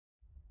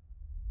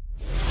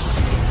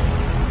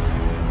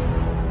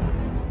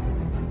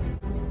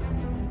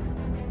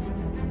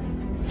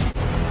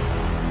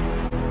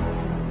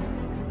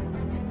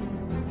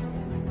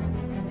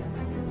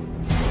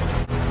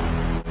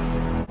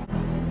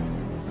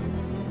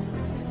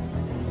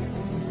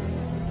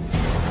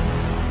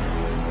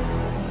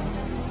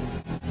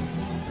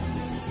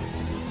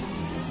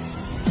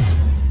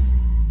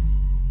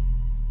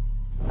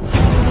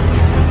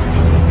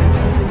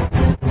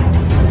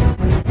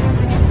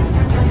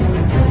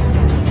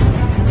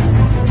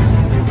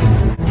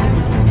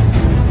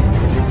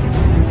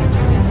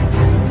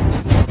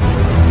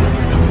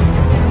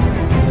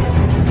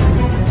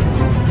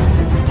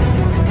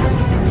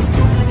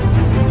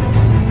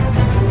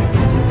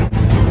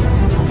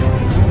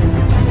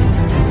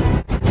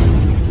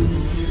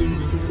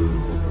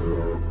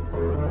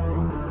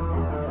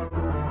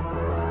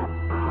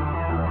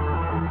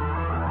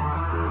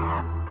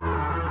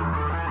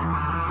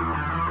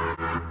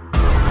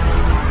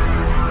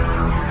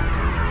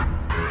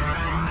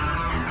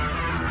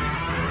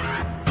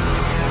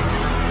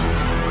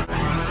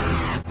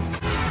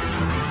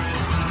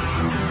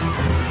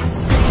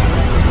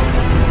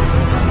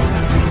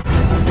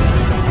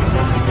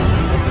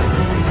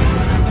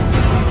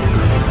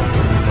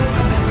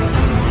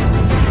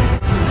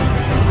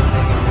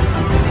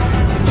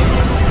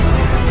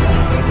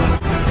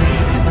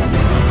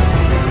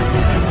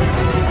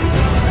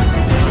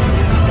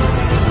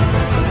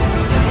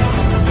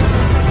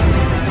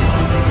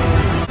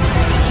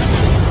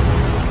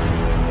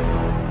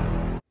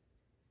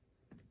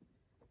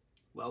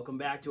Welcome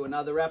back to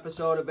another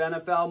episode of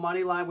NFL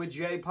Moneyline with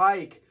Jay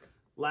Pike.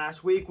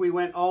 Last week we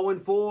went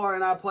 0-4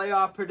 in our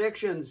playoff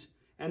predictions,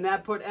 and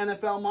that put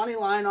NFL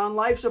Moneyline on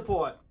life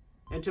support.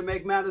 And to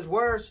make matters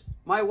worse,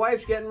 my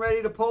wife's getting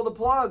ready to pull the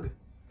plug.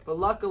 But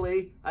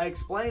luckily, I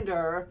explained to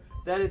her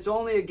that it's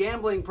only a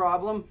gambling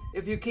problem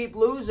if you keep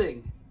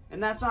losing.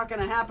 And that's not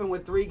going to happen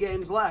with 3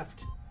 games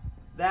left.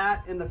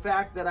 That and the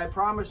fact that I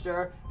promised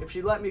her if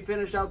she let me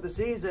finish out the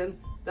season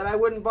that I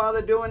wouldn't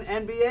bother doing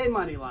NBA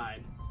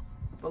Moneyline.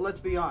 But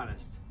let's be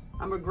honest,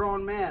 I'm a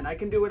grown man. I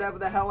can do whatever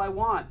the hell I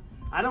want.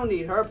 I don't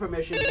need her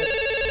permission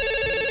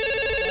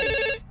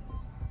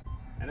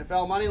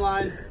NFL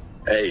Moneyline.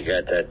 Hey, you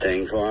got that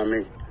thing for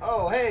me?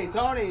 Oh, hey,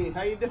 Tony.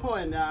 How you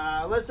doing?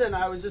 Listen,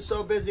 I was just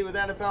so busy with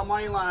NFL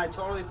Moneyline, I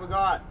totally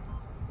forgot.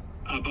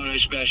 How about I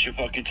smash your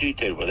fucking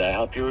teeth in? Will that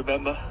help you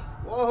remember?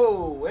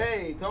 Whoa,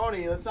 hey,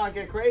 Tony, let's not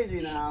get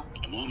crazy now.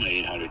 I'm on my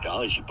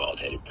 $800, you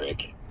bald-headed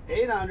prick.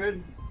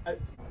 800?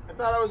 I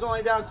thought I was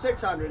only down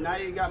 600. Now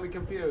you got me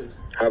confused.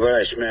 How about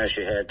I smash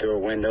your head through a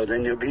window,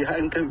 then you'll be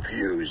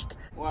unconfused.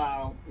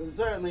 Wow, there's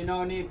certainly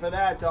no need for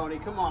that, Tony.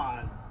 Come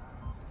on.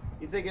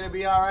 You think it'd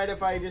be all right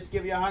if I just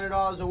give you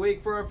 $100 a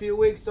week for a few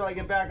weeks till I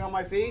get back on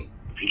my feet?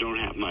 If you don't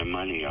have my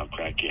money, I'll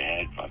crack your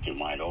head fucking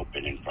wide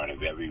open in front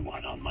of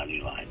everyone on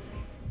Moneyline.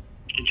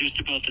 And just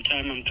about the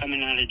time I'm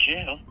coming out of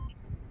jail,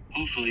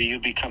 hopefully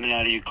you'll be coming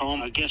out of your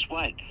coma. Guess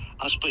what?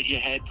 I'll split your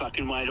head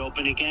fucking wide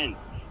open again.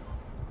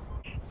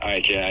 All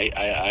right, Jay,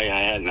 I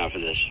had enough of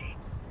this.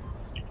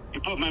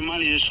 You put my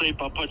money to sleep,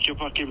 I'll put your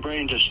fucking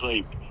brain to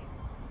sleep.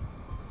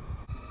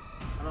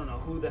 I don't know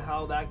who the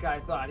hell that guy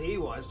thought he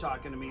was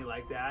talking to me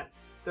like that.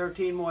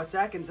 13 more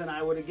seconds and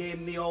I would have gave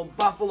him the old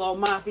Buffalo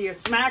Mafia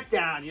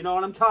smackdown. You know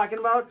what I'm talking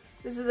about?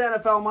 This is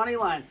NFL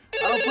Moneyline.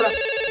 I don't put up...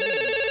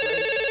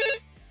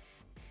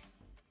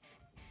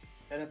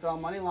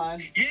 NFL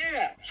Moneyline.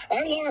 Yeah,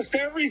 I lost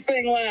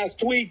everything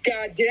last week,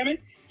 goddammit.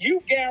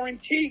 You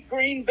guaranteed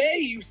Green Bay,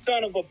 you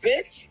son of a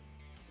bitch.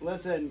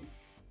 Listen,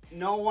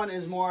 no one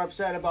is more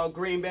upset about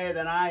Green Bay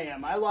than I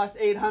am. I lost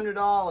 $800.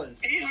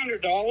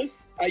 $800?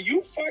 Are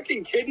you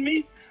fucking kidding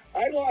me?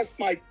 I lost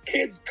my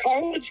kid's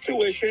college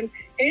tuition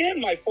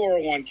and my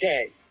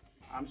 401k.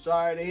 I'm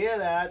sorry to hear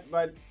that,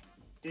 but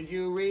did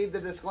you read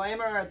the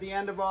disclaimer at the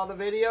end of all the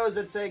videos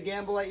that say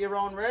gamble at your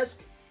own risk?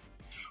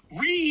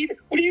 Read?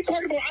 What are you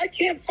talking about? I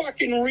can't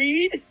fucking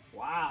read.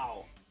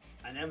 Wow.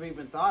 I never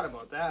even thought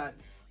about that.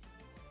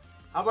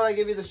 How about I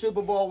give you the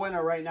Super Bowl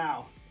winner right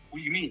now? What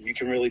do you mean? You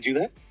can really do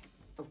that?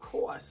 Of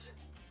course.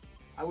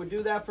 I would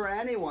do that for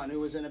anyone who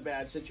was in a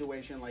bad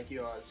situation like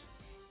yours.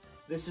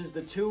 This is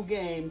the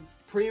 2-game,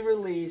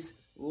 pre-release,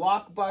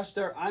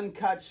 blockbuster,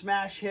 uncut,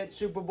 smash hit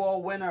Super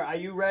Bowl winner. Are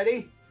you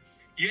ready?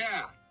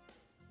 Yeah.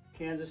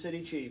 Kansas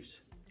City Chiefs.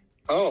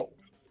 Oh,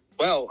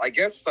 well, I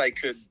guess I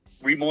could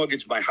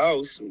remortgage my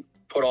house and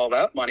put all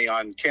that money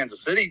on Kansas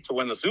City to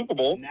win the Super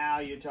Bowl. Now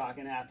you're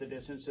talking half the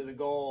distance to the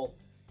goal.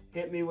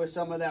 Hit me with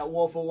some of that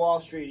Wolf of Wall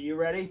Street. Are you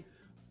ready?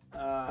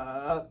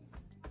 Gonna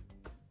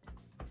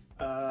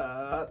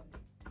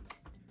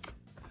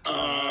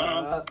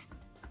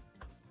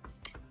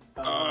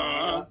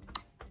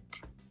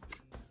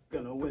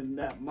win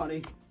that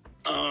money.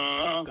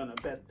 Gonna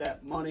bet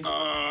that money.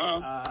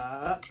 Whoa!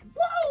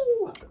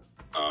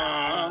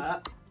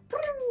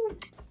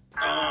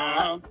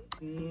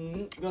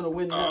 Gonna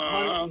win that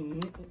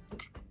money.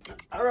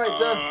 All right,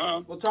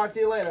 sir. We'll talk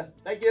to you later.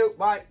 Thank you.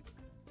 Bye.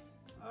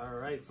 All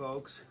right,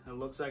 folks. It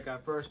looks like our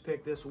first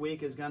pick this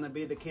week is going to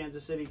be the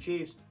Kansas City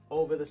Chiefs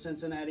over the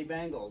Cincinnati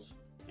Bengals.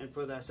 And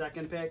for the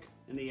second pick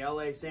in the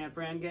LA San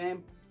Fran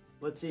game,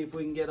 let's see if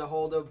we can get a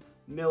hold of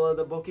Miller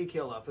the Bookie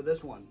Killer for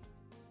this one.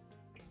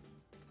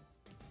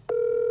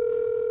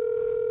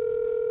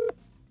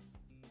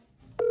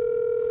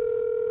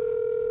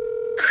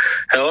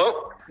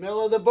 Hello?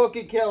 Miller the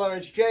Bookie Killer,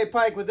 it's Jay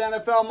Pike with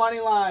NFL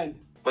Moneyline.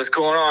 What's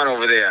going on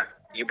over there?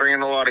 You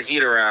bringing a lot of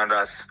heat around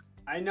us.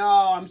 I know,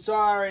 I'm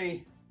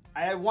sorry.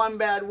 I had one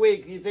bad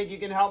week. You think you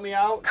can help me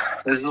out?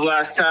 This is the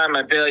last time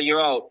I bail you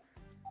out.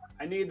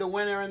 I need the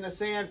winner in the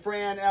San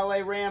Fran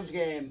LA Rams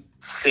game.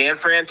 San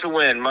Fran to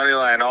win, money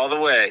line all the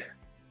way.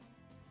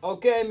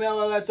 Okay,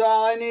 Miller, that's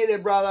all I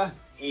needed, brother.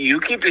 You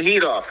keep the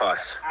heat off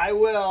us. I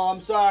will, I'm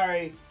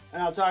sorry.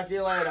 And I'll talk to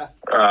you later.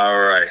 All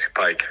right,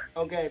 Pike.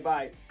 Okay,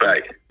 bye.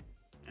 Bye.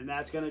 And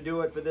that's going to do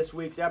it for this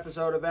week's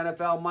episode of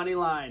NFL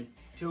Moneyline.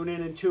 Tune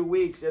in 2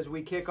 weeks as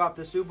we kick off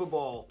the Super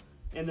Bowl.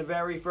 And the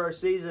very first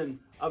season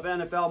of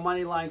NFL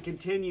Moneyline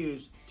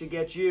continues to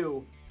get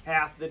you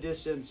half the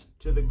distance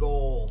to the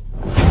goal.